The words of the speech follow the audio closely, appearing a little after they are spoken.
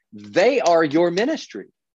They are your ministry.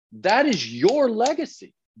 That is your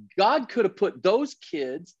legacy. God could have put those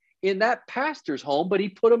kids in that pastor's home, but he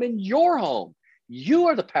put them in your home. You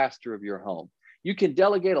are the pastor of your home. You can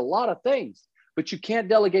delegate a lot of things, but you can't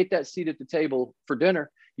delegate that seat at the table for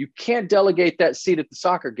dinner. You can't delegate that seat at the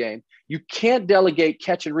soccer game. You can't delegate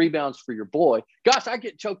catching rebounds for your boy. Gosh, I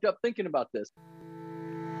get choked up thinking about this.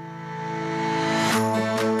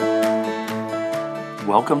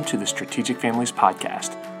 Welcome to the Strategic Families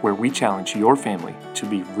Podcast, where we challenge your family to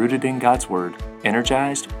be rooted in God's Word,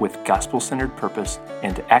 energized with gospel-centered purpose,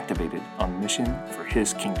 and activated on mission for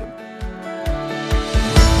His kingdom.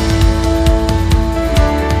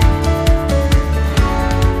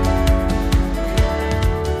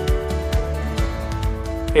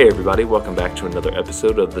 Hey everybody, welcome back to another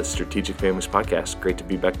episode of the Strategic Families Podcast. Great to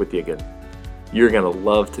be back with you again. You're going to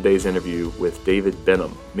love today's interview with David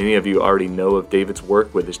Benham. Many of you already know of David's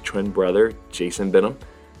work with his twin brother, Jason Benham.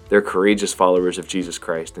 They're courageous followers of Jesus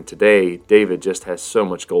Christ, and today, David just has so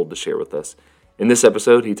much gold to share with us. In this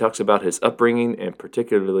episode, he talks about his upbringing and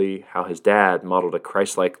particularly how his dad modeled a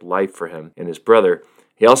Christ-like life for him and his brother.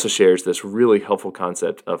 He also shares this really helpful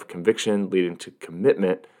concept of conviction leading to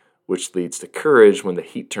commitment, which leads to courage when the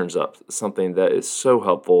heat turns up, something that is so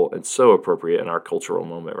helpful and so appropriate in our cultural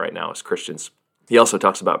moment right now as Christians. He also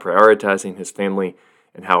talks about prioritizing his family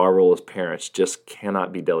and how our role as parents just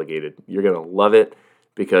cannot be delegated. You're going to love it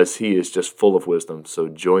because he is just full of wisdom, so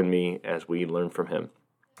join me as we learn from him.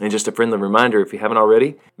 And just a friendly reminder, if you haven't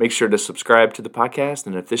already, make sure to subscribe to the podcast,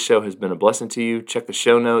 and if this show has been a blessing to you, check the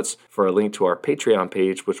show notes for a link to our Patreon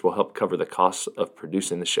page, which will help cover the costs of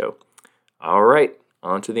producing the show. All right,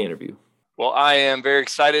 on to the interview. Well, I am very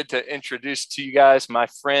excited to introduce to you guys my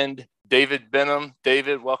friend, David Benham.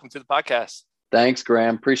 David, welcome to the podcast. Thanks,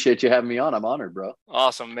 Graham. Appreciate you having me on. I'm honored, bro.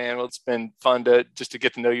 Awesome, man. Well, it's been fun to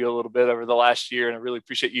get to know you a little bit over the last year, and I really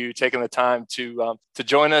appreciate you taking the time to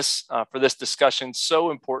join us for this discussion. So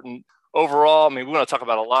important overall. I mean, we want to talk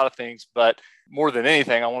about a lot of things, but more than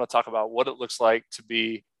anything, I want to talk about what it looks like to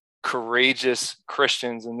be courageous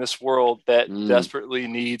Christians in this world that desperately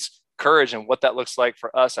needs courage, and what that looks like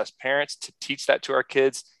for us as parents to teach that to our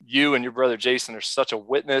kids. You and your brother Jason are such a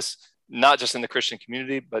witness, not just in the Christian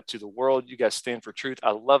community, but to the world. You guys stand for truth.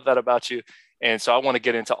 I love that about you. And so I want to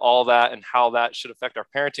get into all that and how that should affect our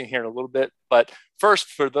parenting here in a little bit. But first,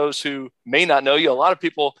 for those who may not know you, a lot of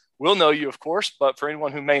people will know you, of course, but for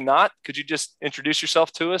anyone who may not, could you just introduce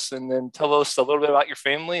yourself to us and then tell us a little bit about your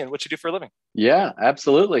family and what you do for a living? Yeah,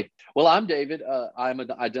 absolutely. Well, I'm David. I'm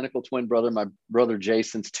an identical twin brother. My brother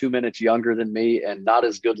Jason's 2 minutes younger than me and not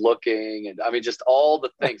as good looking. And I mean, just all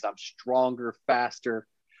the things. I'm stronger, faster.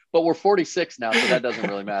 But we're 46 now, so that doesn't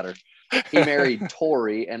really matter. He married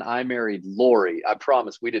Tori and I married Lori. I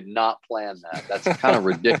promise we did not plan that. That's kind of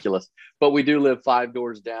ridiculous. But we do live 5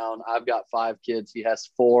 doors down. I've got 5 kids. He has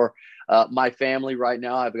 4. My family right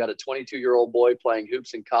now, I've got a 22-year-old boy playing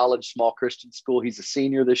hoops in college, small Christian school. He's a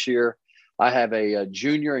senior this year. I have a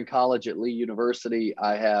junior in college at Lee University.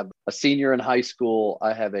 I have a senior in high school.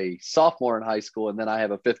 I have a sophomore in high school. And then I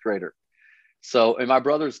have a 5th grader. So, and my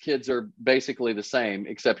brother's kids are basically the same,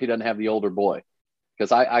 except he doesn't have the older boy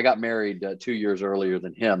because I got married 2 years earlier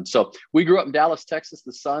than him. So we grew up in Dallas, Texas,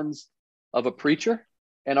 the sons of a preacher.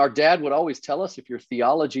 And our dad would always tell us, if your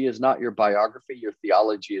theology is not your biography, your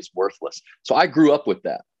theology is worthless. So I grew up with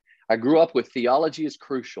that. I grew up with theology is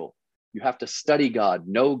crucial. You have to study God,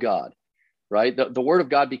 know God, right? The word of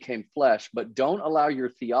God became flesh, but don't allow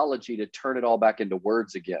your theology to turn it all back into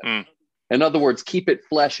words again. In other words, keep it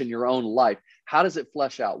flesh in your own life. How does it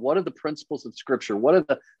flesh out? What are the principles of Scripture? What does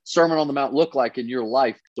the Sermon on the Mount look like in your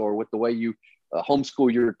life, or with the way you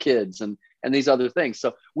homeschool your kids and these other things?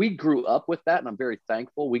 So we grew up with that, and I'm very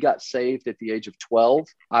thankful. We got saved at the age of 12.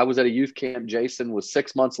 I was at a youth camp. Jason was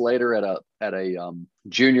 6 months later at a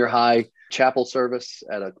junior high chapel service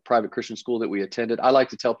at a private Christian school that we attended. I like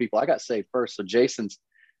to tell people I got saved first. So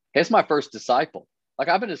he's my first disciple. Like,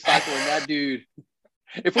 I've been discipling that dude.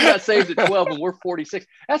 If we got saved at 12 and we're 46,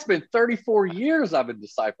 that's been 34 years I've been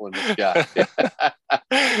discipling this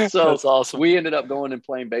guy. So that's awesome. We ended up going and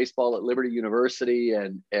playing baseball at Liberty University.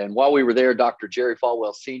 And while we were there, Dr. Jerry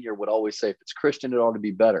Falwell Sr. would always say, if it's Christian, it ought to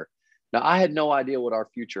be better. Now, I had no idea what our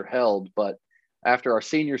future held, but after our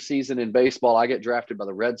senior season in baseball, I get drafted by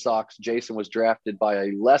the Red Sox. Jason was drafted by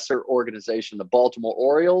a lesser organization, the Baltimore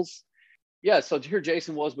Orioles. Yeah, so here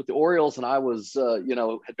Jason was with the Orioles, and I was,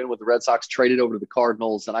 had been with the Red Sox, traded over to the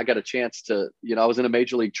Cardinals, and I got a chance to, I was in a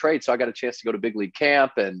major league trade, so I got a chance to go to big league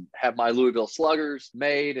camp and have my Louisville Sluggers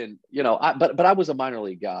made, and but I was a minor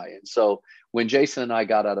league guy, and so when Jason and I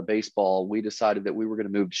got out of baseball, we decided that we were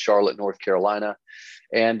going to move to Charlotte, North Carolina,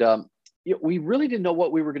 and we really didn't know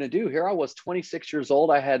what we were going to do. Here I was, 26 years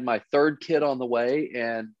old. I had my third kid on the way,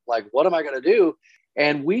 and like, what am I going to do?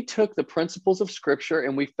 And we took the principles of scripture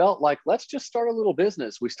and we felt like, let's just start a little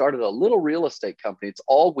business. We started a little real estate company. It's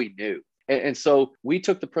all we knew. And so we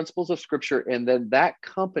took the principles of scripture, and then that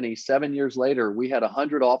company, 7 years later, we had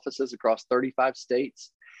 100 offices across 35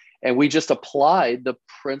 states. And we just applied the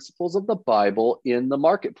principles of the Bible in the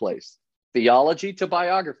marketplace. Theology to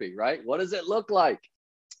biography, right? What does it look like?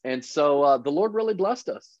 And so the Lord really blessed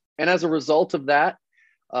us. And as a result of that,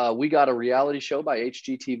 we got a reality show by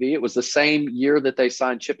HGTV. It was the same year that they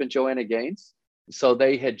signed Chip and Joanna Gaines. So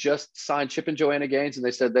they had just signed Chip and Joanna Gaines, and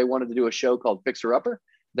they said they wanted to do a show called Fixer Upper.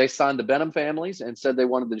 They signed the Benham families and said they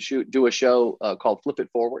wanted to do a show called Flip It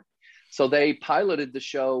Forward. So they piloted the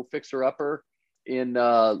show Fixer Upper in,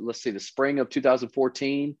 the spring of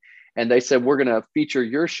 2014. And they said, we're going to feature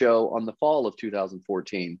your show on the fall of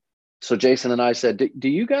 2014. So Jason and I said, do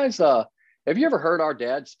you guys, have you ever heard our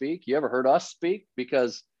dad speak? You ever heard us speak?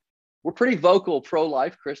 Because we're pretty vocal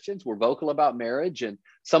pro-life Christians. We're vocal about marriage and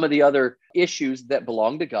some of the other issues that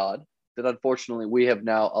belong to God that unfortunately we have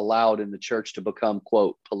now allowed in the church to become,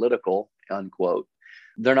 quote, political, unquote.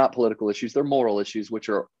 They're not political issues. They're moral issues, which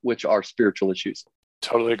are spiritual issues.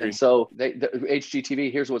 Totally agree. And so the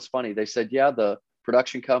HGTV, here's what's funny. They said, yeah, the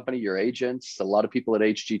production company, your agents, a lot of people at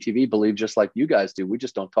HGTV believe just like you guys do. We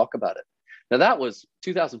just don't talk about it. Now that was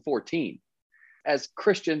 2014. As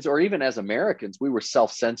Christians, or even as Americans, we were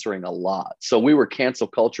self-censoring a lot. So we were cancel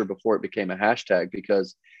culture before it became a hashtag,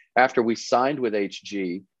 because after we signed with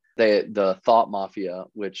HG, the Thought Mafia,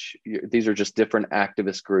 which these are just different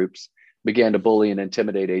activist groups, began to bully and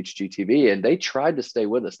intimidate HGTV, and they tried to stay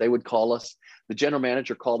with us. They would call us. The general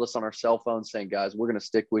manager called us on our cell phone saying, guys, we're going to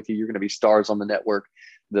stick with you. You're going to be stars on the network.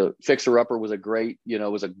 The Fixer Upper was a great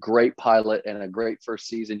pilot and a great first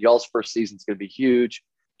season. Y'all's first season is going to be huge.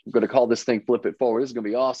 We're going to call this thing Flip It Forward. This is going to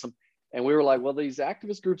be awesome. And we were like, well, these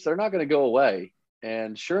activist groups, they're not going to go away.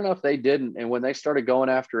 And sure enough, they didn't. And when they started going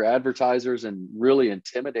after advertisers and really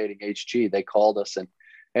intimidating HG, they called us,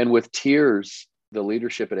 and with tears, the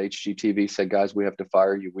leadership at HGTV said, guys, we have to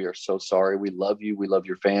fire you. We are so sorry. We love you. We love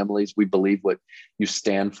your families. We believe what you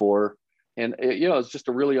stand for. And it's just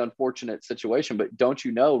a really unfortunate situation. But don't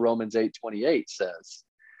you know, Romans 8:28 says,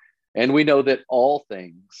 and we know that all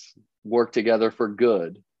things work together for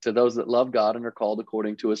good to those that love God and are called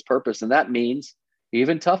according to his purpose. And that means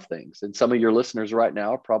even tough things. And some of your listeners right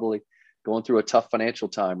now are probably going through a tough financial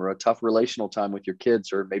time or a tough relational time with your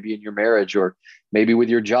kids, or maybe in your marriage, or maybe with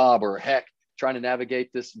your job, or heck, trying to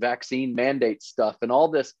navigate this vaccine mandate stuff and all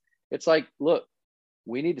this. It's like, look,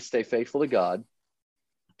 we need to stay faithful to God,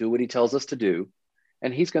 do what he tells us to do,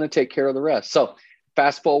 and he's going to take care of the rest. So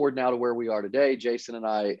fast forward now to where we are today. Jason and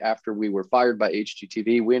I, after we were fired by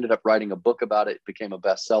HGTV, we ended up writing a book about it. It became a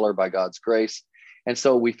bestseller by God's grace. And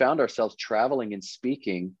so we found ourselves traveling and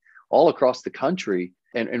speaking all across the country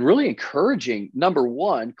and really encouraging, number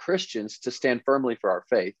one, Christians to stand firmly for our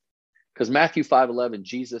faith. Because Matthew 5:11,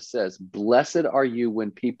 Jesus says, blessed are you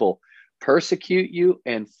when people persecute you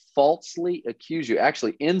and falsely accuse you,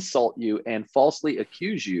 actually insult you and falsely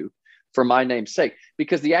accuse you for my name's sake.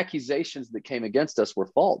 Because the accusations that came against us were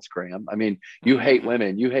false, Graham. I mean, you hate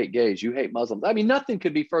women, you hate gays, you hate Muslims. I mean, nothing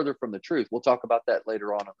could be further from the truth. We'll talk about that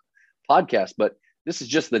later on the podcast. But this is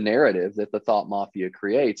just the narrative that the Thought Mafia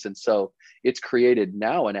creates. And so it's created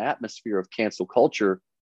now an atmosphere of cancel culture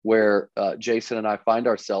where Jason and I find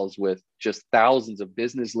ourselves with just thousands of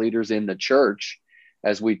business leaders in the church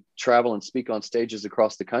as we travel and speak on stages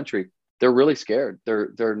across the country. They're really scared.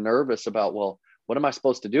 They're nervous about, well, what am I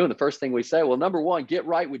supposed to do? And the first thing we say, well, number one, get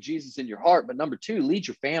right with Jesus in your heart. But number two, lead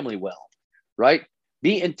your family well, right?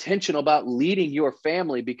 Be intentional about leading your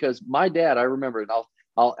family, because my dad, I remember, and I'll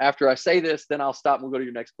after I say this, then I'll stop and we'll go to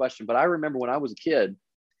your next question. But I remember when I was a kid,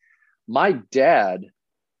 my dad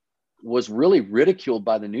was really ridiculed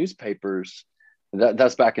by the newspapers.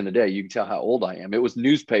 That's back in the day. You can tell how old I am. It was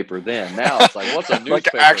newspaper then. Now it's like, what's a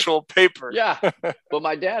newspaper? Like actual paper. Yeah. But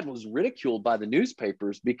my dad was ridiculed by the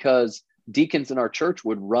newspapers because deacons in our church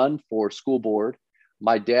would run for school board.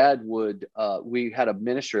 My dad would, we had a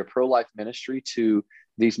ministry, a pro-life ministry to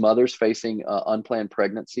these mothers facing unplanned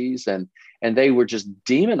pregnancies, and they were just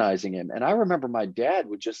demonizing him. And I remember my dad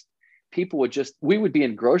would just, we would be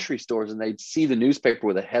in grocery stores and they'd see the newspaper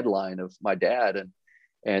with a headline of my dad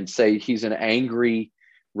and say he's an angry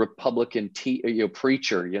Republican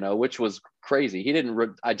preacher, which was crazy. He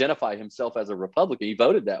didn't identify himself as a Republican. He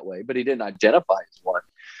voted that way, but he didn't identify as one.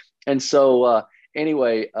 And so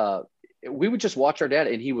anyway, we would just watch our dad,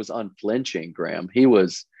 and he was unflinching, Graham. He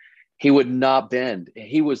was He would not bend.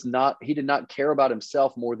 He did not care about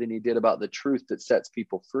himself more than he did about the truth that sets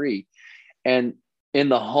people free. And in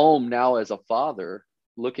the home now, as a father,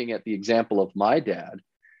 looking at the example of my dad,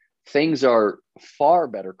 things are far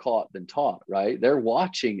better caught than taught, right? They're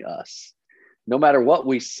watching us. No matter what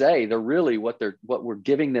we say, they're really what we're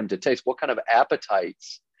giving them to taste. What kind of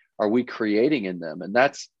appetites are we creating in them? And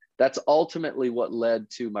that's ultimately what led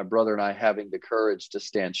to my brother and I having the courage to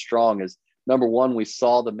stand strong. Is number one, we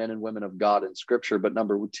saw the men and women of God in Scripture, but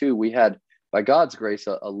number two, we had, by God's grace,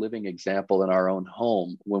 a living example in our own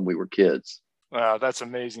home when we were kids. Wow, that's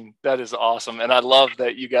amazing. That is awesome. And I love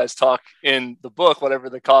that you guys talk in the book, whatever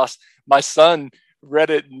the cost. My son read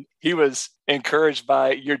it and he was encouraged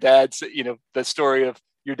by your dad's, the story of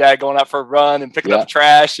your dad going out for a run and picking up the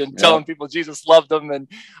trash and telling people Jesus loved them. And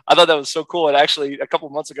I thought that was so cool. And actually, a couple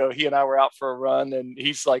of months ago, he and I were out for a run and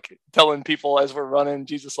he's like telling people as we're running,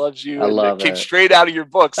 Jesus loves you. I love it. Came straight out of your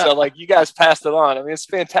book. So like you guys passed it on. I mean, it's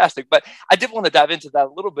fantastic. But I did want to dive into that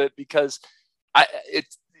a little bit because it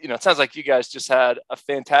sounds like you guys just had a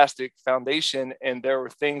fantastic foundation and there were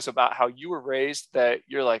things about how you were raised that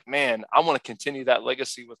you're like, man, I want to continue that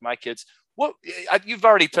legacy with my kids. You've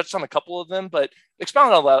already touched on a couple of them, but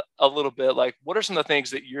expound on that a little bit. Like, what are some of the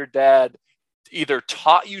things that your dad either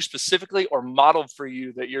taught you specifically or modeled for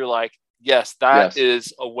you that you're like, yes, that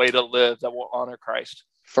is a way to live that will honor Christ?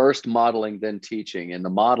 First modeling, then teaching. And the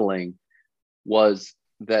modeling was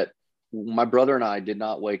that my brother and I did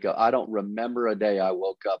not wake up. I don't remember a day I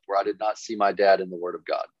woke up where I did not see my dad in the Word of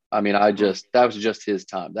God. I mean, that was just his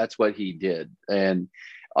time. That's what he did. And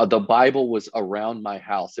the Bible was around my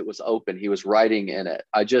house. It was open. He was writing in it.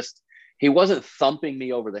 He wasn't thumping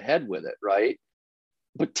me over the head with it, right?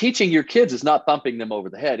 But teaching your kids is not thumping them over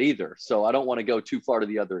the head either. So I don't want to go too far to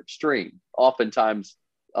the other extreme. Oftentimes,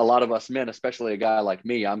 a lot of us men, especially a guy like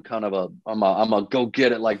me, I'm a go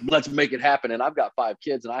get it, like, let's make it happen. And I've got 5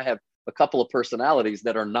 kids and I have a couple of personalities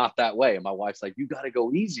that are not that way. And my wife's like, you got to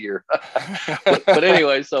go easier. but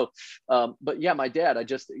anyway, but yeah, my dad,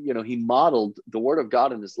 he modeled the Word of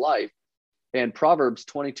God in his life. And Proverbs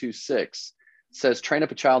 22:6 says, train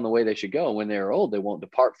up a child in the way they should go. And when they are old, they won't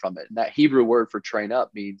depart from it. And that Hebrew word for train up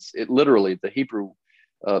means, it literally, the Hebrew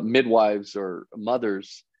midwives or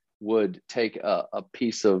mothers would take a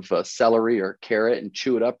piece of celery or carrot and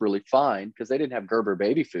chew it up really fine because they didn't have Gerber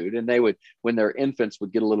baby food. And they would, when their infants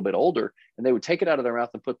would get a little bit older, and they would take it out of their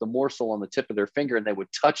mouth and put the morsel on the tip of their finger, and they would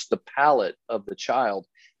touch the palate of the child.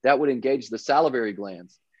 That would engage the salivary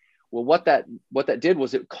glands. Well, what that did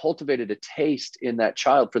was it cultivated a taste in that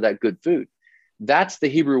child for that good food. That's the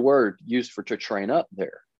Hebrew word used to train up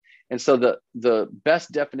there. And so the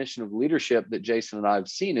best definition of leadership that Jason and I have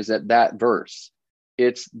seen is that verse.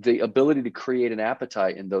 It's the ability to create an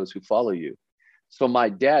appetite in those who follow you. So my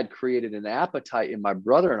dad created an appetite in my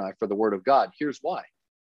brother and I for the Word of God. Here's why.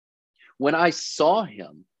 When I saw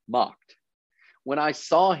him mocked, when I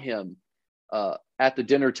saw him at the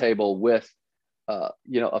dinner table with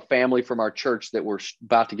a family from our church that were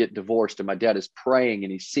about to get divorced, and my dad is praying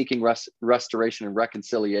and he's seeking restoration and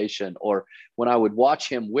reconciliation, or when I would watch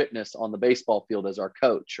him witness on the baseball field as our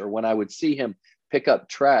coach, or when I would see him pick up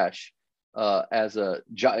trash as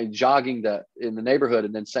jogging in the neighborhood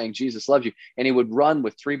and then saying Jesus loves you, and he would run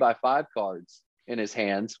with 3x5 cards in his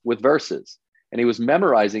hands with verses, and he was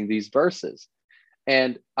memorizing these verses,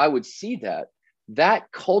 and I would see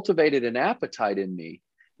that cultivated an appetite in me,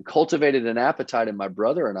 cultivated an appetite in my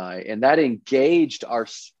brother and I, and that engaged our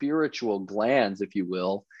spiritual glands, if you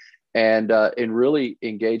will, and really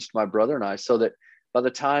engaged my brother and I, so that by the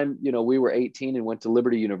time we were 18 and went to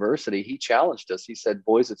Liberty University, he challenged us. He said,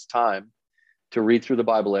 boys, it's time to read through the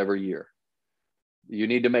Bible every year. You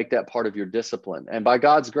need to make that part of your discipline. And by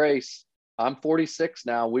God's grace, I'm 46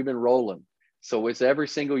 now. We've been rolling. So it's every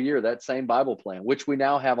single year, that same Bible plan, which we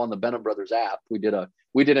now have on the Benham Brothers app. We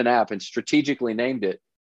did an app and strategically named it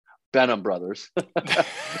Benham Brothers.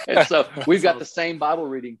 And so we've got the same Bible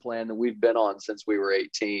reading plan that we've been on since we were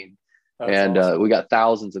 18. That's awesome. We got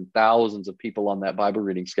thousands and thousands of people on that Bible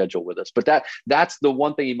reading schedule with us. But that's the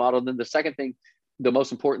one thing he modeled. And then the second thing, the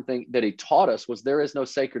most important thing that he taught us was there is no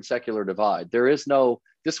sacred secular divide. There is no,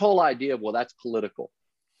 this whole idea of, well, that's political.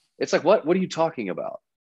 It's like, what are you talking about?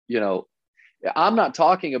 I'm not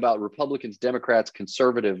talking about Republicans, Democrats,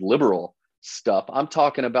 conservative, liberal stuff. I'm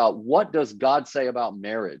talking about, what does God say about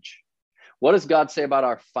marriage? What does God say about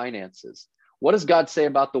our finances? What does God say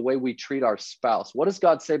about the way we treat our spouse? What does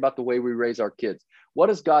God say about the way we raise our kids? What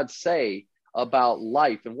does God say about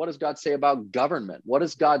life? And what does God say about government? What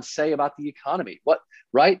does God say about the economy?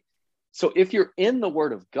 Right? So if you're in the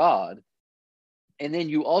Word of God, and then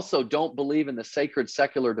you also don't believe in the sacred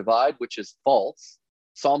secular divide, which is false,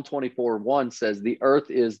 Psalm 24:1 says, the earth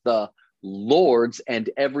is the Lord's and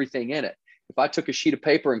everything in it. If I took a sheet of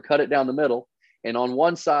paper and cut it down the middle, and on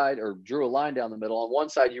one side, or drew a line down the middle, on one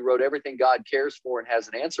side, you wrote everything God cares for and has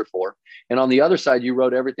an answer for. And on the other side, you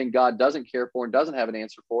wrote everything God doesn't care for and doesn't have an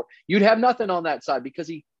answer for. You'd have nothing on that side, because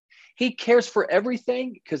he cares for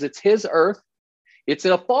everything, because it's his earth. It's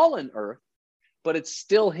a fallen earth, but it's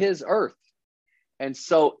still his earth. And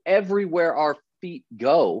so everywhere our feet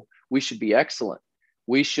go, we should be excellent.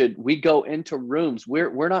 We go into rooms.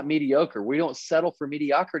 We're not mediocre. We don't settle for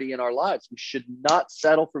mediocrity in our lives. We should not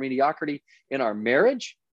settle for mediocrity in our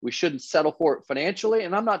marriage. We shouldn't settle for it financially.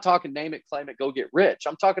 And I'm not talking name it, claim it, go get rich.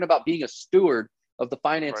 I'm talking about being a steward of the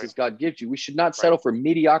finances God gives you. We should not settle for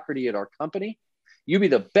mediocrity at our company. You be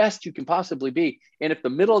the best you can possibly be. And if the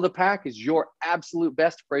middle of the pack is your absolute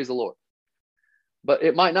best, praise the Lord. But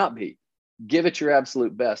it might not be. Give it your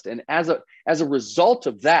absolute best. And as a result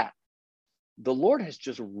of that, the Lord has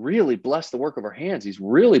just really blessed the work of our hands. He's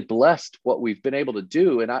really blessed what we've been able to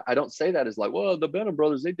do. And I don't say that as like, well, the Benham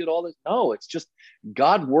brothers, they did all this. No, it's just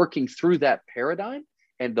God working through that paradigm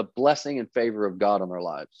and the blessing and favor of God on our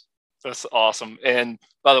lives. That's awesome. And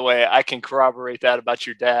by the way, I can corroborate that about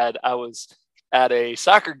your dad. I was at a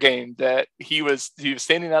soccer game that he was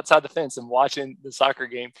standing outside the fence and watching the soccer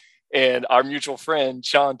game. And our mutual friend,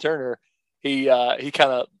 Sean Turner, he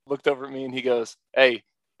kind of looked over at me and he goes, hey,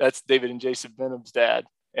 that's David and Jason Benham's dad.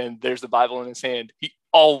 And there's the Bible in his hand. He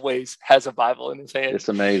always has a Bible in his hand. It's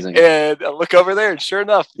amazing. And I look over there and sure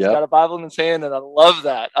enough, he's got a Bible in his hand. And I love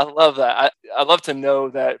that. I love that. I love to know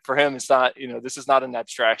that for him, it's not, this is not an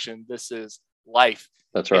abstraction. This is life.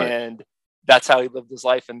 That's right. And that's how he lived his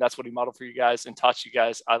life. And that's what he modeled for you guys and taught you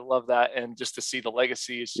guys. I love that. And just to see the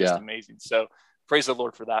legacy is just amazing. So praise the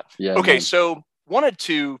Lord for that. Yeah, okay. Man. So wanted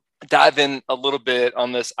to dive in a little bit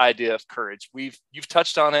on this idea of courage. You've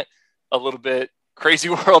touched on it a little bit. Crazy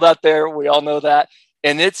world out there. We all know that.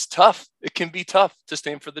 And it's tough. It can be tough to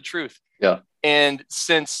stand for the truth. Yeah. And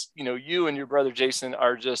since, you and your brother Jason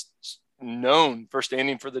are just known for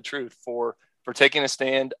standing for the truth, for taking a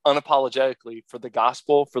stand unapologetically for the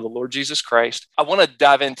gospel, for the Lord Jesus Christ, I want to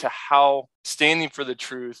dive into how standing for the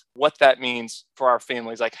truth, what that means for our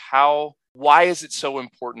families. Like why is it so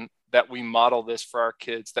important that we model this for our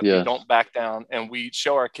kids, that we don't back down and we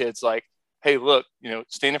show our kids like, hey, look,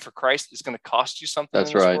 standing for Christ is going to cost you something in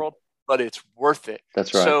this world, but it's worth it.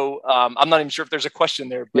 That's right. So I'm not even sure if there's a question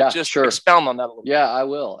there, but expound on that a little bit. Yeah, I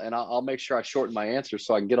will. And I'll make sure I shorten my answer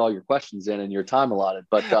so I can get all your questions in your time allotted.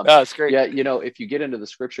 But that's great. Yeah, if you get into the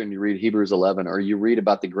scripture and you read Hebrews 11, or you read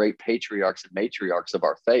about the great patriarchs and matriarchs of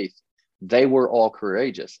our faith, they were all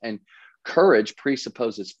courageous. And courage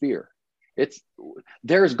presupposes fear.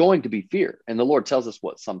 There's going to be fear. And the Lord tells us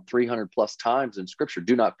some 300 plus times in scripture,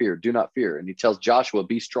 do not fear, do not fear. And he tells Joshua,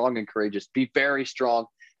 be strong and courageous, be very strong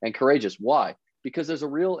and courageous. Why? Because there's a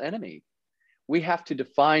real enemy. We have to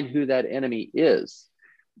define who that enemy is.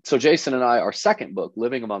 So Jason and I, our second book,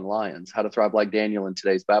 Living Among Lions, How to Thrive Like Daniel in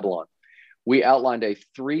Today's Babylon, we outlined a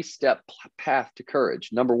 3-step path to courage.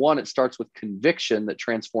 Number one, it starts with conviction that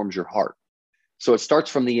transforms your heart. So it starts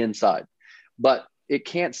from the inside, but it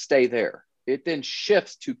can't stay there. It then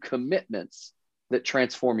shifts to commitments that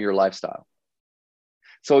transform your lifestyle.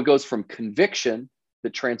 So it goes from conviction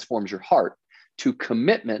that transforms your heart to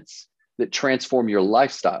commitments that transform your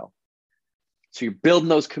lifestyle. So you're building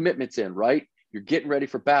those commitments in, right? You're getting ready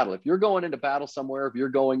for battle. If you're going into battle somewhere, if you're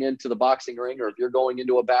going into the boxing ring, or if you're going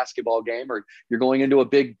into a basketball game, or you're going into a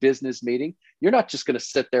big business meeting, you're not just going to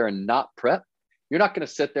sit there and not prep. You're not going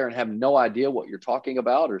to sit there and have no idea what you're talking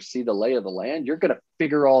about or see the lay of the land. You're going to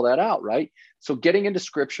figure all that out, right? So getting into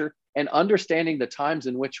scripture and understanding the times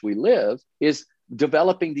in which we live is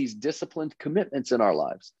developing these disciplined commitments in our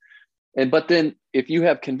lives. But then if you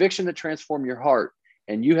have conviction that transform your heart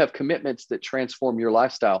and you have commitments that transform your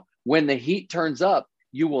lifestyle, when the heat turns up,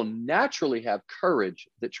 you will naturally have courage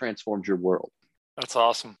that transforms your world. That's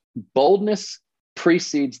awesome. Boldness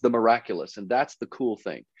precedes the miraculous. And that's the cool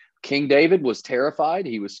thing. King David was terrified.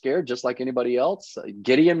 He was scared, just like anybody else.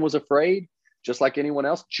 Gideon was afraid, just like anyone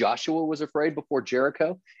else. Joshua was afraid before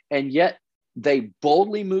Jericho. And yet they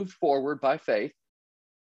boldly moved forward by faith.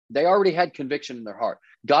 They already had conviction in their heart.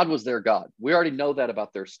 God was their God. We already know that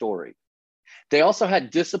about their story. They also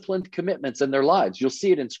had disciplined commitments in their lives. You'll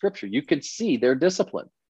see it in scripture. You can see their discipline.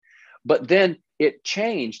 But then it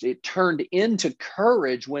changed. It turned into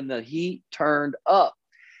courage when the heat turned up.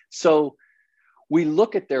 So we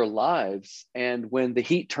look at their lives, and when the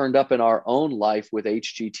heat turned up in our own life with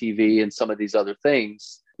HGTV and some of these other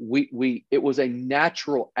things, it was a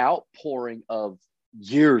natural outpouring of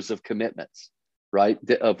years of commitments, right?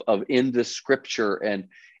 Of in the scripture.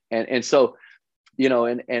 And so,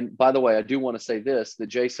 and by the way, I do want to say this, that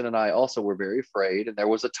Jason and I also were very afraid. And there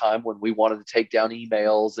was a time when we wanted to take down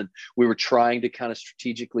emails, and we were trying to kind of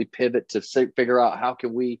strategically pivot to figure out how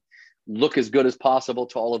can we look as good as possible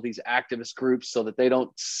to all of these activist groups so that they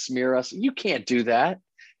don't smear us. You can't do that.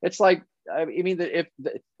 It's like,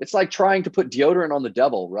 it's like trying to put deodorant on the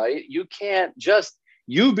devil, right? You can't just,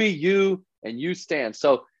 you be you and you stand.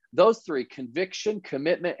 So those three, conviction,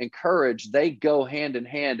 commitment, and courage, they go hand in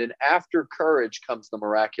hand. And after courage comes the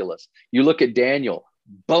miraculous. You look at Daniel,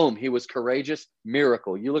 boom, he was courageous,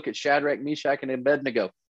 miracle. You look at Shadrach, Meshach, and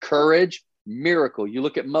Abednego, courage, miracle. You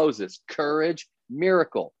look at Moses, courage,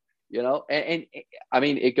 miracle. And I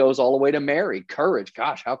mean, it goes all the way to Mary, courage.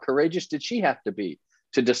 Gosh, how courageous did she have to be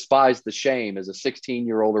to despise the shame as a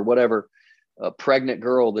 16-year-old or whatever, pregnant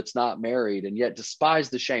girl that's not married, and yet despise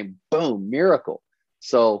the shame, boom, miracle.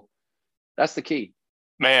 So that's the key.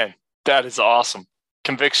 Man, that is awesome.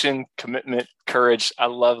 Conviction, commitment, courage. I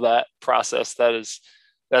love that process.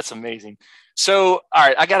 That's amazing. So, all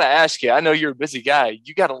right, I got to ask you, I know you're a busy guy.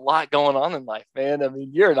 You got a lot going on in life, man. I mean,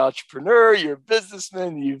 you're an entrepreneur, you're a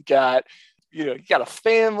businessman, you got a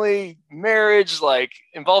family, marriage, like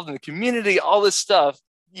involved in the community, all this stuff.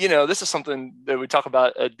 This is something that we talk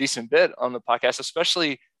about a decent bit on the podcast,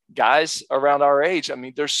 especially guys around our age. I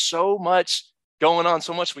mean, there's so much going on,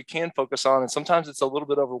 so much we can focus on, and sometimes it's a little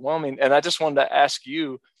bit overwhelming. And I just wanted to ask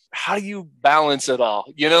you, how do you balance it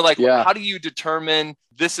all? How do you determine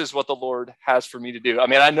this is what the Lord has for me to do? I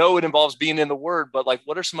mean, I know it involves being in the Word, but like,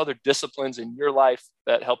 what are some other disciplines in your life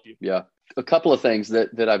that help you? Yeah, a couple of things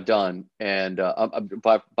that I've done, and I'm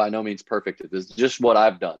by no means perfect. It's just what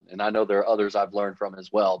I've done, and I know there are others I've learned from as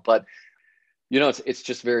well. But it's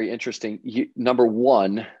just very interesting. Number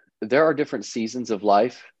one, there are different seasons of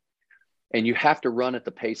life, and you have to run at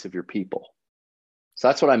the pace of your people. So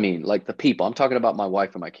that's what I mean. Like the people, I'm talking about my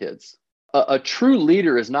wife and my kids. A true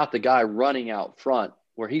leader is not the guy running out front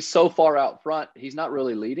where he's so far out front, he's not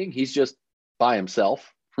really leading. He's just by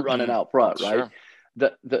himself running out front, right?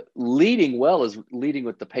 Sure. The leading well is leading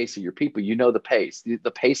with the pace of your people. The pace,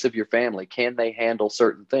 the pace of your family. Can they handle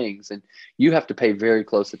certain things? And you have to pay very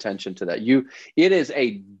close attention to that. It is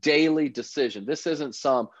a daily decision. This isn't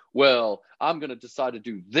I'm going to decide to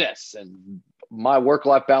do this and my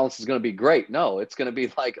work-life balance is going to be great. No, it's going to be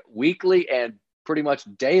like weekly and pretty much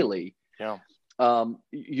daily. Yeah.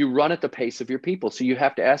 You run at the pace of your people. So you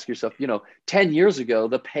have to ask yourself, 10 years ago,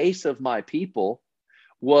 the pace of my people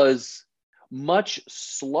was much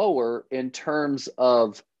slower in terms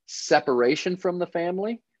of separation from the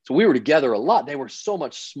family. So we were together a lot. They were so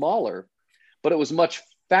much smaller, but it was much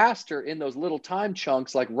faster in those little time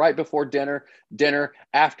chunks, like right before dinner,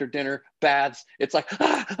 after dinner, baths. It's like,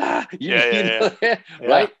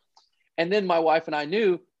 right? And then my wife and I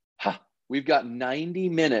knew, we've got 90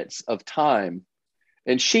 minutes of time.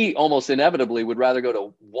 And she almost inevitably would rather go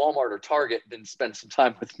to Walmart or Target than spend some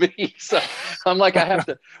time with me. So I'm like,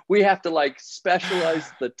 we have to like specialize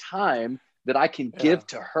the time that I can give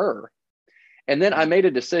to her. And then I made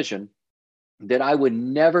a decision that I would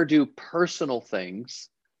never do personal things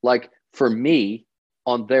like for me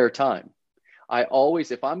on their time. I always,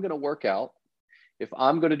 if I'm going to work out, if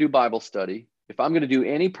I'm going to do Bible study, if I'm going to do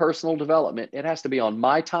any personal development, it has to be on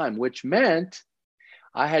my time, which meant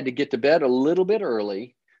I had to get to bed a little bit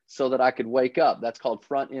early so that I could wake up. That's called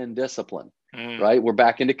front end discipline, right? We're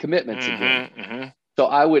back into commitments again. So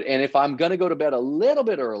and if I'm going to go to bed a little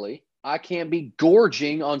bit early, I can't be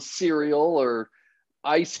gorging on cereal or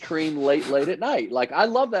ice cream late at night. Like I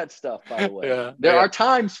love that stuff, by the way. There are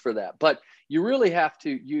times for that, but you really have to,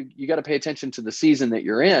 you got to pay attention to the season that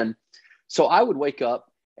you're in. So I would wake up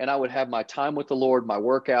and I would have my time with the Lord, my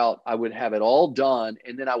workout, I would have it all done.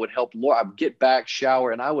 And then I would help Lori, I would get back,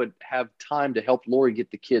 shower, and I would have time to help Lori get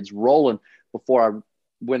the kids rolling before I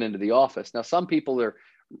went into the office. Now, some people are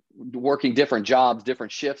working different jobs,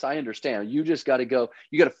 different shifts. I understand. You just got to go,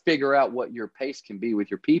 you got to figure out what your pace can be with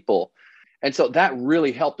your people. And so that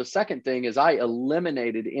really helped. The second thing is I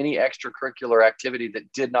eliminated any extracurricular activity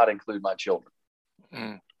that did not include my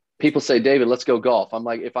children. People say, David, let's go golf. I'm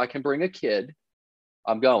like, if I can bring a kid,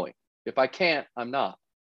 I'm going. If I can't, I'm not.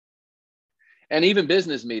 And even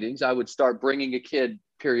business meetings, I would start bringing a kid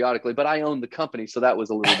periodically, but I own the company. So that was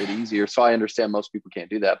a little bit easier. So I understand most people can't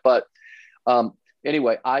do that. But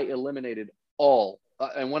anyway, I eliminated all.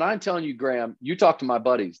 And when I'm telling you, Graham, you talk to my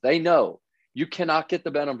buddies, they know you cannot get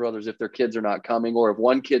the Benham brothers if their kids are not coming, or if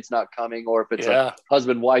one kid's not coming, or if it's a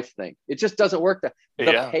husband-wife thing. It just doesn't work.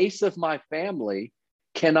 The pace of my family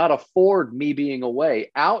cannot afford me being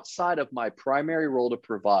away outside of my primary role to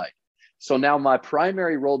provide. So now my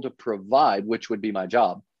primary role to provide, which would be my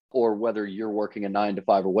job, or whether you're working a 9 to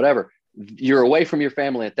 5 or whatever, You're away from your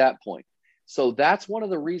family at that point. So that's one of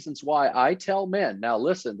the reasons why I tell men, now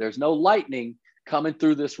listen, there's no lightning coming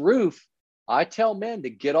through this roof. I tell men to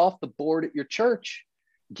get off the board at your church.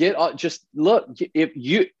 Just look,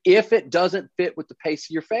 if it doesn't fit with the pace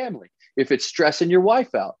of your family, if it's stressing your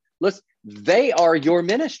wife out, they are your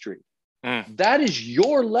ministry. That is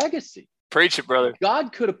your legacy. Preach it, brother.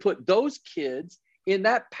 God could have put those kids in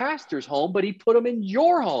that pastor's home, but he put them in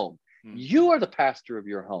your home. You are the pastor of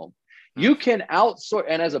your home. You can outsource,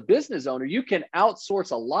 and as a business owner, you can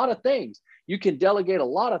outsource a lot of things. You can delegate a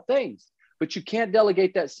lot of things, but you can't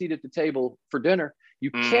delegate that seat at the table for dinner. You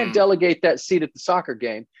can't delegate that seat at the soccer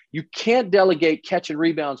game. You can't delegate catching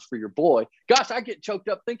rebounds for your boy. Gosh, I get choked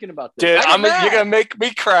up thinking about this. Dude, you're going to make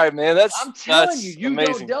me cry, man. I'm telling you, you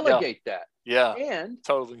amazing. Don't delegate that. Yeah, and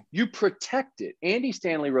totally. You protect it. Andy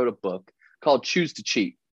Stanley wrote a book called Choose to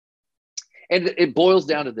Cheat. And it boils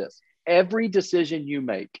down to this. Every decision you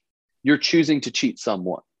make, you're choosing to cheat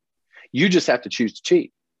someone. You just have to choose to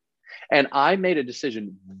cheat. And I made a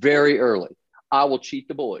decision very early. I will cheat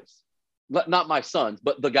the boys. Not my sons,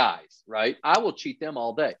 but the guys, right? I will cheat them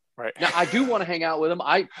all day. Right. Now, I do want to hang out with them.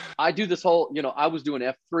 I do this whole, I was doing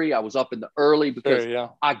F3. I was up in the early because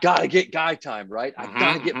I got to get guy time, right? I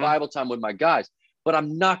got to get Bible time with my guys. But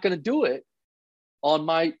I'm not going to do it on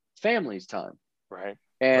my family's time. Right.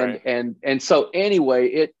 And so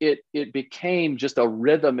anyway, it became just a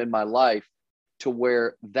rhythm in my life to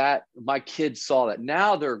where that my kids saw that.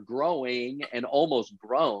 Now they're growing and almost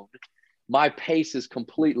grown. My pace is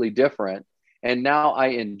completely different. And now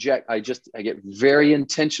I get very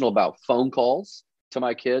intentional about phone calls to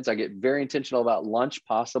my kids. I get very intentional about lunch,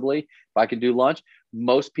 possibly, if I can do lunch.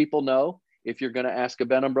 Most people know if you're going to ask a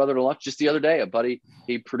Benham brother to lunch. Just the other day, a buddy,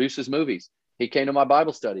 he produces movies. He came to my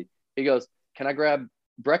Bible study. He goes, "Can I grab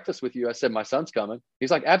breakfast with you?" I said, "My son's coming."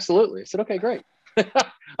 He's like, "Absolutely." I said, "Okay, great."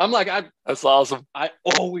 I'm like, that's awesome. I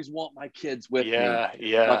always want my kids with me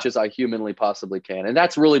as much as I humanly possibly can. And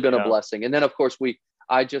that's really been a blessing. And then of course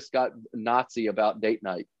I just got Nazi about date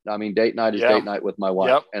night. I mean, date night is date night with my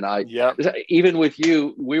wife. And even with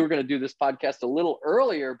you, we were going to do this podcast a little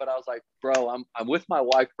earlier, but I was like, bro, I'm with my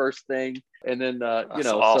wife first thing. And then, awesome.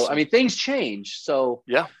 So, I mean, things change. So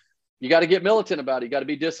you got to get militant about it. You got to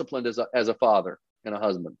be disciplined as a father and a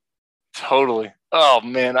husband. Totally. Oh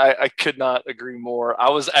man, I could not agree more. I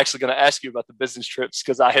was actually going to ask you about the business trips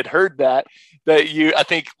because I had heard that I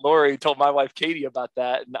think Lori told my wife Katie about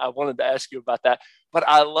that, and I wanted to ask you about that. But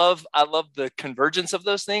I love the convergence of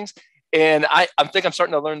those things, and I think I'm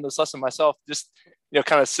starting to learn this lesson myself. Just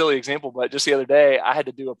kind of silly example, but just the other day I had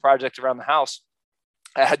to do a project around the house.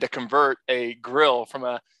 I had to convert a grill from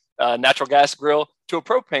a natural gas grill to a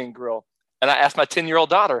propane grill, and I asked my 10-year-old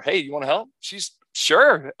daughter, "Hey, you want to help?" She's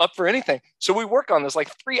sure, up for anything. So we work on this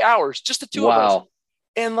like 3 hours, just the two of us.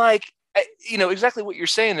 And exactly what you're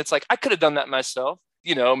saying. It's like, I could have done that myself.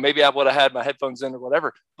 Maybe I would have had my headphones in or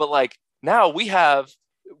whatever. But like now we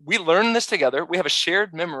learn this together. We have a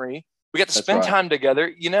shared memory. We get to spend time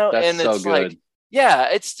together, That's and it's so good.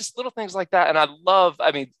 like, it's just little things like that.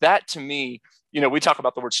 And that to me, we talk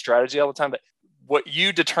about the word strategy all the time, but what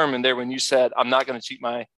you determined there when you said, I'm not going to cheat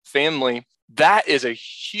my family, that is a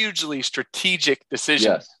hugely strategic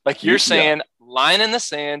decision. Yes. Like you're saying, line in the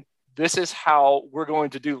sand, this is how we're going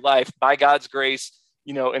to do life by God's grace,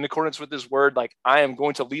 in accordance with his word. Like I am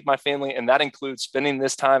going to lead my family, and that includes spending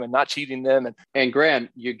this time and not cheating them. And Graham,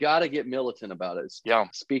 you got to get militant about it. Yeah.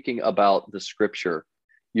 Speaking about the scripture,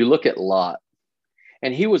 you look at Lot,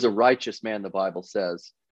 and he was a righteous man, the Bible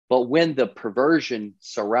says. But when the perversion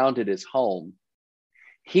surrounded his home,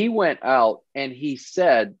 he went out and he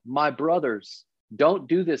said, "My brothers, don't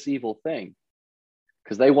do this evil thing,"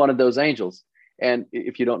 because they wanted those angels. And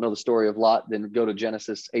if you don't know the story of Lot, then go to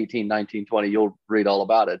Genesis 18, 19, 20. You'll read all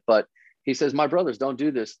about it. But he says, "My brothers, don't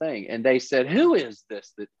do this thing." And they said, "Who is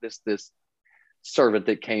this servant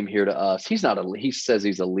that came here to us? He says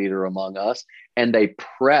he's a leader among us." And they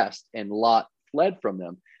pressed, and Lot fled from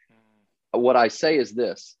them. What I say is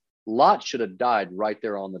this: Lot should have died right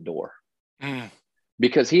there on the door.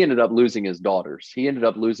 Because he ended up losing his daughters. He ended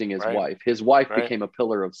up losing his wife. His wife became a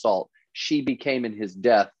pillar of salt. She became in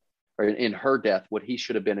her death, what he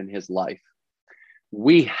should have been in his life.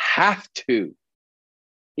 We have to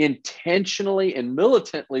intentionally and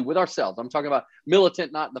militantly with ourselves. I'm talking about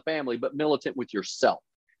militant, not in the family, but militant with yourself,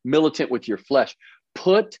 militant with your flesh.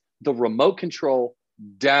 Put the remote control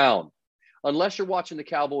down. Unless you're watching the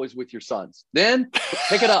Cowboys with your sons, then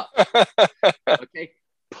pick it up. Okay.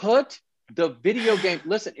 Put the video game.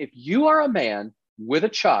 Listen, if you are a man with a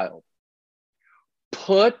child,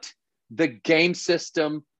 put the game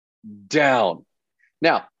system down.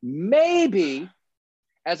 Now, maybe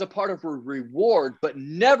as a part of a reward, but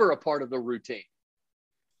never a part of the routine.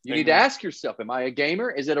 You need to ask yourself, am I a gamer?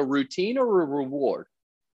 Is it a routine or a reward?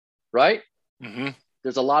 Right? Mm-hmm.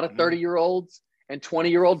 There's a lot of 30-year-olds and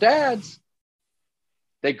 20-year-old dads.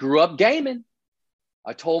 They grew up gaming.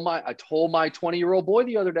 I told my 20-year-old boy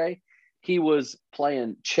the other day, he was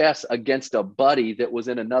playing chess against a buddy that was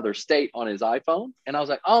in another state on his iPhone. And I was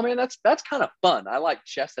like, oh man, that's kind of fun. I like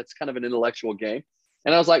chess. That's kind of an intellectual game.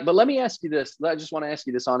 And I was like, but let me ask you this. I just want to ask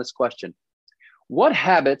you this honest question. What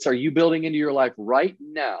habits are you building into your life right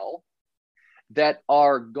now that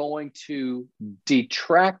are going to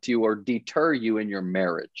detract you or deter you in your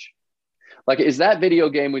marriage? Like, is that video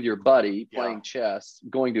game with your buddy playing chess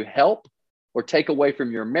going to help or take away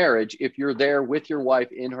from your marriage if you're there with your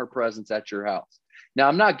wife in her presence at your house? Now,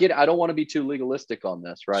 I don't want to be too legalistic on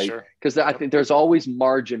this, right? Because I think there's always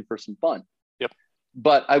margin for some fun. Yep.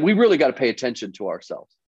 But we really got to pay attention to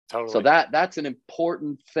ourselves. Totally. So that's an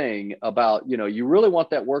important thing about, you really want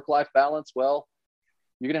that work-life balance. Well,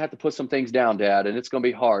 you're going to have to put some things down, Dad, and it's going to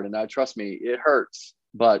be hard. And trust me, it hurts,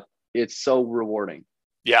 but it's so rewarding.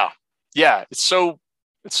 Yeah. Yeah. It's so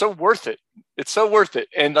worth it. It's so worth it.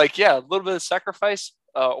 And a little bit of sacrifice,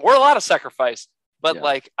 or a lot of sacrifice, but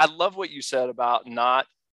I love what you said about not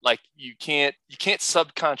you can't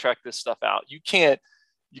subcontract this stuff out. You can't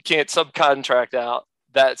subcontract out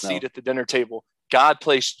that seat at the dinner table. God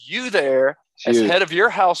placed you there as head of your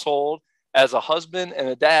household, as a husband and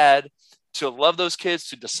a dad, to love those kids,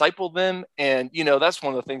 to disciple them. And, that's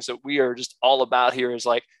one of the things that we are just all about here is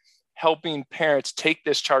helping parents take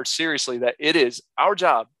this charge seriously, that it is our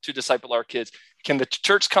job to disciple our kids. Can the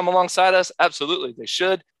church come alongside us? Absolutely, they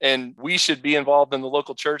should. And we should be involved in the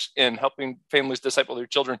local church in helping families disciple their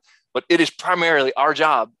children. But it is primarily our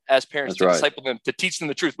job as parents to disciple them, to teach them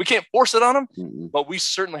the truth. We can't force it on them, but we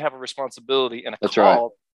certainly have a responsibility and a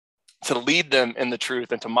call to lead them in the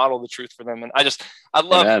truth and to model the truth for them. And I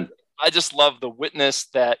just love the witness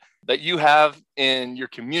that you have in your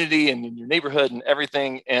community and in your neighborhood and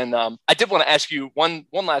everything. And I did want to ask you one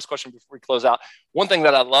last question before we close out. One thing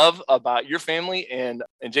that I love about your family and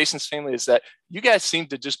Jason's family is that you guys seem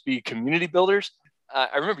to just be community builders.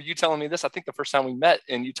 I remember you telling me this, I think the first time we met,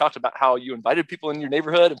 and you talked about how you invited people in your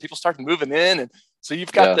neighborhood and people started moving in. And so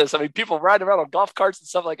you've got this, people riding around on golf carts and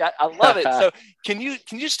stuff like that. I love it. So can you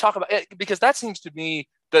just talk about it? Because that seems to me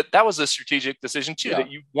that was a strategic decision too, that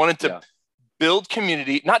you wanted to build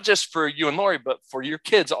community, not just for you and Lori, but for your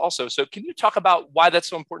kids also. So can you talk about why that's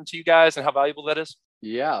so important to you guys and how valuable that is?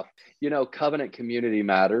 Yeah. Covenant community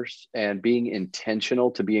matters, and being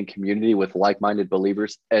intentional to be in community with like-minded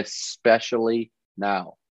believers, especially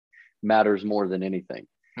now, matters more than anything.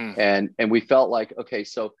 And we felt like, okay,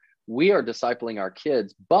 so we are discipling our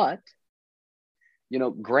kids, but,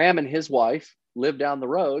 Graham and his wife live down the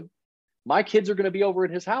road. My kids are going to be over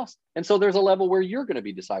at his house. And so there's a level where you're going to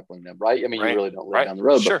be discipling them, right? I mean, you really don't live down the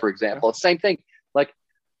road, but for example, it's the same thing.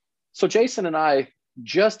 So Jason and I,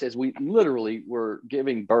 just as we literally were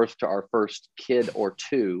giving birth to our first kid or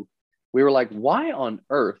two, we were like, why on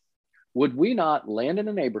earth would we not land in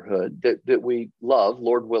a neighborhood that we love?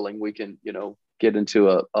 Lord willing, we can, get into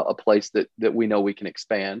a place that we know we can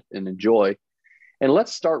expand and enjoy. And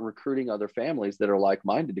let's start recruiting other families that are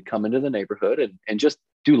like-minded to come into the neighborhood and just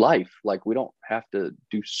do life. We don't have to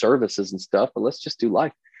do services and stuff, but let's just do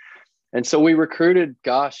life. And so we recruited,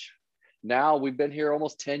 now we've been here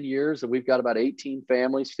almost 10 years and we've got about 18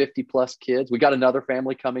 families, 50 plus kids. We got another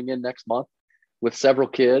family coming in next month with several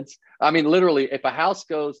kids. I mean, literally, if a house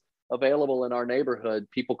goes available in our neighborhood,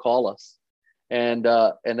 people call us and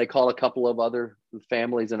they call a couple of other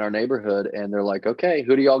families in our neighborhood and they're like, okay,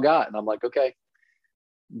 who do y'all got? And I'm like, okay.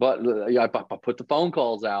 But I put the phone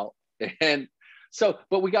calls out. And so,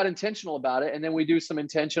 but we got intentional about it. And then we do an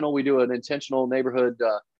intentional neighborhood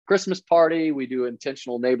Christmas party. We do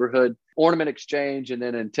intentional neighborhood ornament exchange, and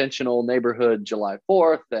then intentional neighborhood July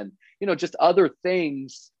 4th. And, just other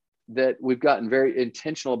things that we've gotten very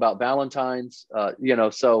intentional about. Valentine's,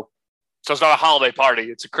 so it's not a holiday party.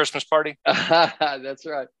 It's a Christmas party. That's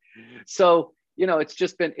right. So,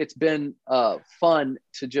 it's been fun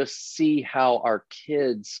to just see how our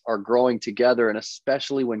kids are growing together. And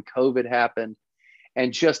especially when COVID happened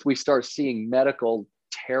and we start seeing medical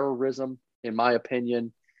terrorism, in my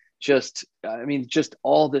opinion, just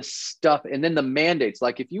all this stuff. And then the mandates,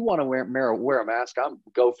 if you want to wear a mask,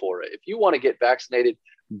 go for it. If you want to get vaccinated,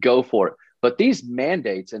 go for it. But these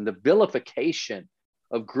mandates and the vilification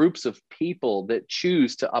of groups of people that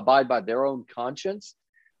choose to abide by their own conscience,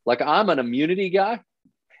 I'm an immunity guy,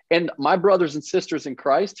 and my brothers and sisters in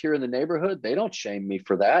Christ here in the neighborhood, they don't shame me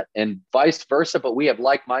for that, and vice versa, but we have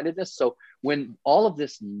like-mindedness. So when all of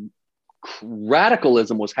this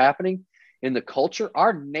radicalism was happening in the culture,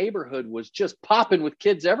 our neighborhood was just popping with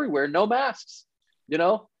kids everywhere, no masks,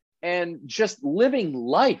 and just living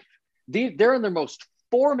life. They're in their most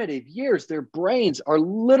formative years. Their brains are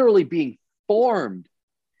literally being formed.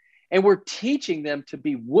 And we're teaching them to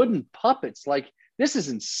be wooden puppets. Like, this is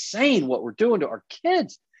insane what we're doing to our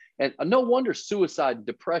kids. And no wonder suicide,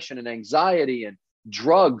 depression, and anxiety and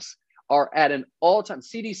drugs are at an all-time.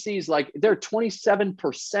 CDC's like, they're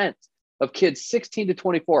 27% of kids 16 to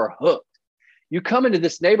 24 are hooked. You come into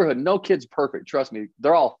this neighborhood, no kid's perfect. Trust me,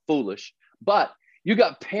 they're all foolish. But you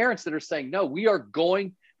got parents that are saying, no, we are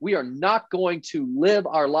not going to live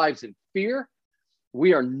our lives in fear.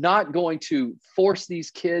 We are not going to force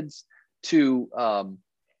these kids to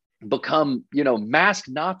become, mask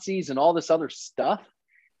Nazis and all this other stuff.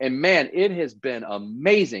 And man, it has been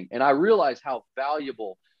amazing. And I realize how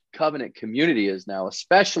valuable Covenant community is now,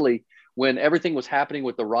 especially when everything was happening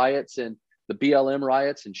with the riots and the BLM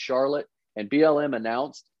riots in Charlotte. And BLM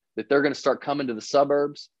announced that they're going to start coming to the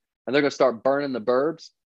suburbs and they're going to start burning the burbs.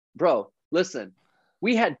 Bro, listen,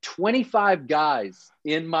 we had 25 guys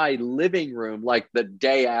in my living room like the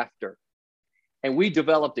day after. And we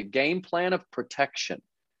developed a game plan of protection.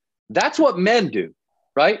 That's what men do,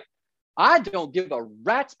 right? I don't give a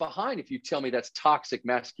rat's behind if you tell me that's toxic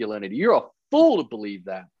masculinity. You're a fool to believe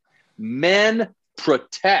that. Men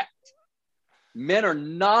protect. Men are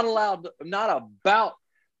not about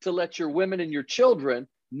to let your women and your children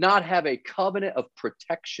not have a covenant of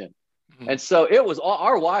protection. Mm-hmm. And so it was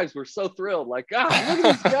our wives were so thrilled, like, look at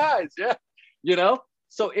these guys. Yeah.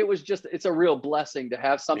 So it was it's a real blessing to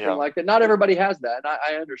have something like that. Not everybody has that. And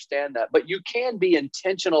I understand that, but you can be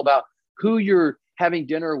intentional about who you're having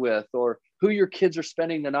dinner with, or who your kids are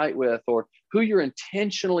spending the night with, or who you're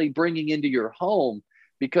intentionally bringing into your home,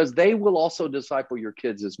 because they will also disciple your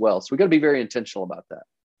kids as well. So we got to be very intentional about that.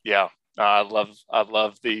 Yeah. I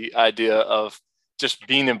love the idea of just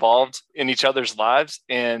being involved in each other's lives.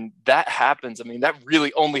 And that happens. I mean, that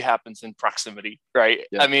really only happens in proximity, right?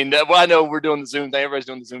 Yeah. I mean, I know we're doing the Zoom thing, everybody's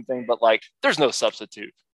doing the Zoom thing, but like, there's no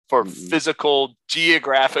substitute for physical,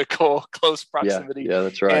 geographical, close proximity. Yeah,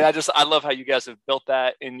 that's right. And I love how you guys have built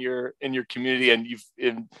that in your community, and you've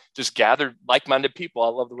just gathered like-minded people. I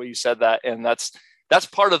love the way you said that. And that's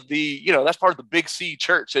part of the, that's part of the Big C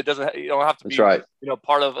church. It doesn't, you don't have to be,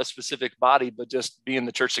 part of a specific body, but just being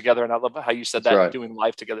the church together. And I love how you said that, doing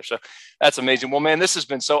life together. So that's amazing. Well, man, this has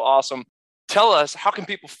been so awesome. Tell us, how can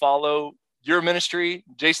people follow your ministry,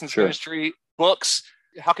 Jason's ministry, books?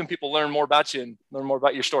 How can people learn more about you and learn more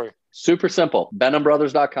about your story? Super simple.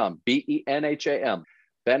 BenhamBrothers.com, BENHAM,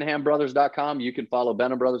 BenhamBrothers.com. You can follow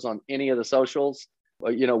Benham Brothers on any of the socials.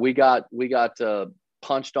 We got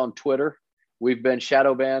punched on Twitter. We've been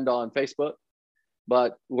shadow banned on Facebook,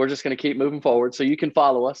 but we're just going to keep moving forward. So you can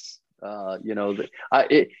follow us.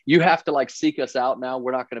 You have to seek us out now.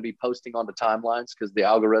 We're not going to be posting on the timelines because the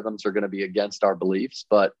algorithms are going to be against our beliefs,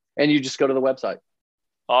 and you just go to the website.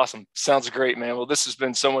 Awesome. Sounds great, man. Well, this has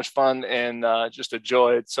been so much fun and just a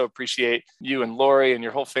joy. So appreciate you and Lori and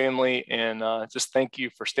your whole family. And just thank you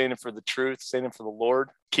for standing for the truth, standing for the Lord.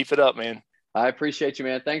 Keep it up, man. I appreciate you,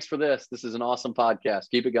 man. Thanks for this. This is an awesome podcast.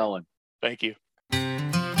 Keep it going. Thank you.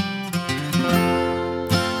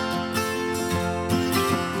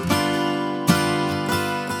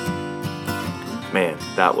 Man,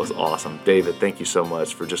 that was awesome. David, thank you so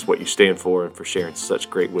much for just what you stand for and for sharing such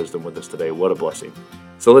great wisdom with us today. What a blessing.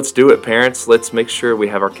 So let's do it, parents. Let's make sure we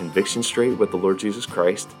have our conviction straight with the Lord Jesus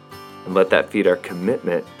Christ, and let that feed our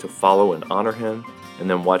commitment to follow and honor him, and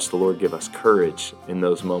then watch the Lord give us courage in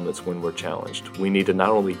those moments when we're challenged. We need to not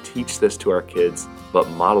only teach this to our kids, but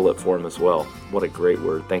model it for them as well. What a great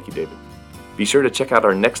word. Thank you, David. Be sure to check out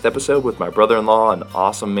our next episode with my brother-in-law, an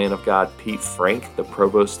awesome man of God, Pete Frank, the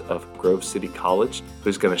provost of Grove City College,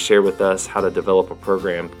 who's going to share with us how to develop a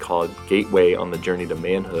program called Gateway on the Journey to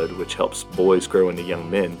Manhood, which helps boys grow into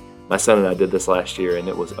young men. My son and I did this last year, and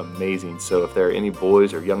it was amazing. So if there are any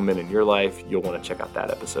boys or young men in your life, you'll want to check out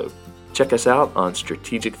that episode. Check us out on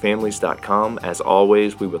strategicfamilies.com. As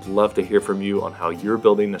always, we would love to hear from you on how you're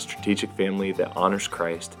building a strategic family that honors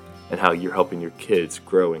Christ and how you're helping your kids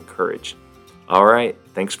grow in courage. All right,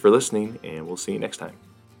 thanks for listening, and we'll see you next time.